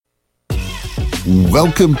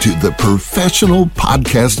Welcome to the Professional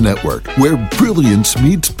Podcast Network, where brilliance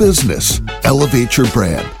meets business. Elevate your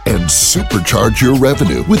brand and supercharge your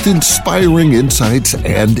revenue with inspiring insights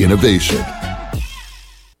and innovation.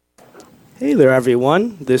 Hey there,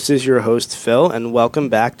 everyone. This is your host, Phil, and welcome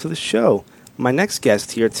back to the show. My next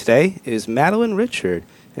guest here today is Madeline Richard,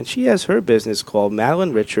 and she has her business called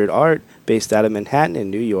Madeline Richard Art, based out of Manhattan in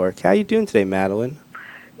New York. How are you doing today, Madeline?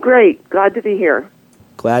 Great. Glad to be here.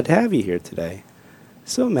 Glad to have you here today.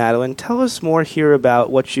 So, Madeline, tell us more here about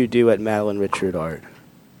what you do at Madeline Richard Art.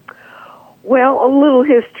 Well, a little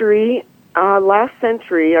history. Last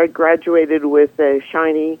century, I graduated with a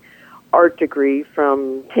shiny art degree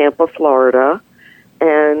from Tampa, Florida,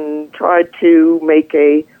 and tried to make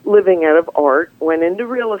a living out of art. Went into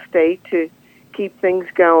real estate to keep things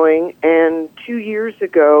going, and 2 years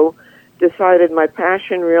ago decided my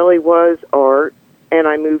passion really was art, and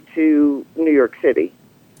I moved to New York City.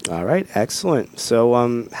 All right, excellent. So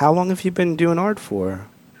how long have you been doing art for?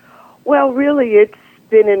 Well, really, it's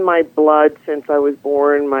been in my blood since I was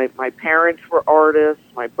born. My parents were artists.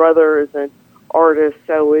 My brother is an artist,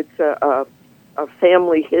 so it's a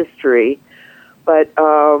family history. But,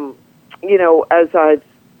 as I've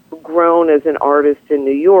grown as an artist in New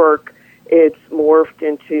York, it's morphed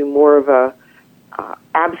into more of a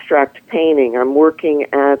abstract painting. I'm working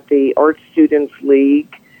at the Art Students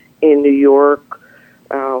League in New York,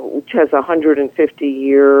 which has a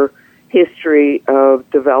 150-year history of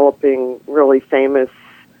developing really famous,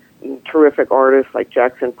 terrific artists like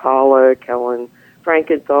Jackson Pollock, Helen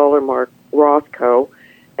Frankenthaler, or Mark Rothko.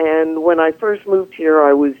 And when I first moved here,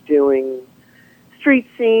 I was doing street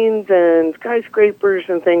scenes and skyscrapers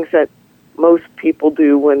and things that most people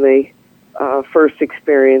do when they first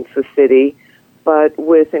experience the city. But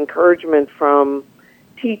with encouragement from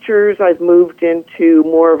teachers, I've moved into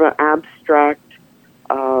more of an abstract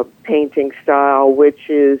painting style, which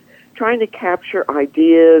is trying to capture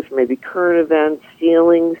ideas, maybe current events,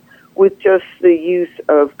 feelings, with just the use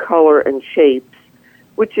of color and shapes,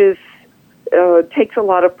 which is takes a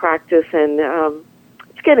lot of practice, and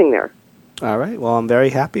it's getting there. All right. Well, I'm very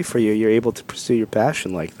happy for you. You're able to pursue your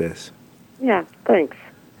passion like this. Yeah, thanks.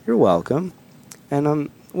 You're welcome. And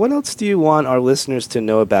what else do you want our listeners to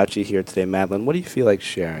know about you here today, Madeline? What do you feel like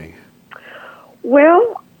sharing?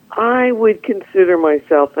 Well, I would consider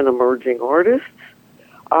myself an emerging artist.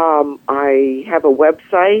 I have a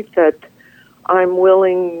website that I'm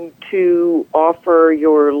willing to offer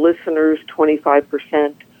your listeners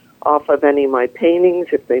 25% off of any of my paintings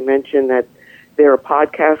if they mention that they're a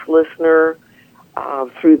podcast listener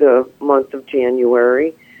through the month of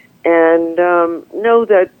January. And know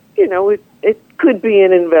that, it could be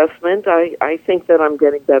an investment. I think that I'm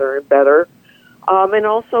getting better and better. And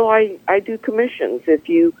also I do commissions. If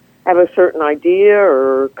you have a certain idea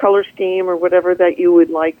or color scheme or whatever that you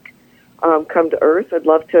would like come to Earth, I'd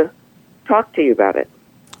love to talk to you about it.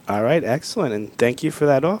 All right, excellent, and thank you for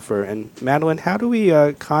that offer. And Madeline, how do we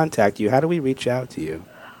contact you? How do we reach out to you?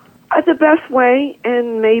 The best way,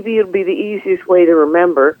 and maybe it'll be the easiest way to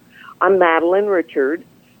remember, I'm Madeline Richard,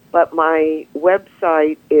 but my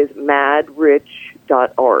website is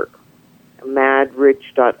madrich.art,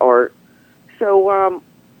 madrich.art. So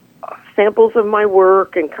samples of my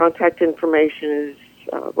work and contact information is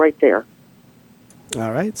right there.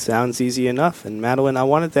 All right, sounds easy enough. And Madeline, I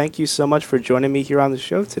want to thank you so much for joining me here on the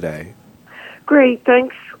show today. Great,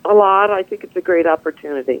 thanks a lot. I think it's a great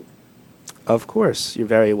opportunity. Of course, you're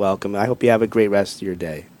very welcome. I hope you have a great rest of your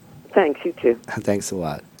day. Thanks, you too. Thanks a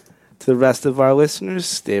lot. To the rest of our listeners,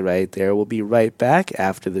 stay right there. We'll be right back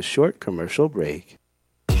after the short commercial break.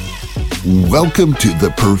 Welcome to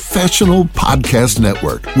the Professional Podcast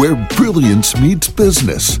Network, where brilliance meets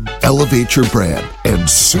business. Elevate your brand and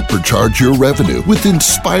supercharge your revenue with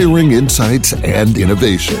inspiring insights and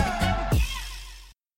innovation.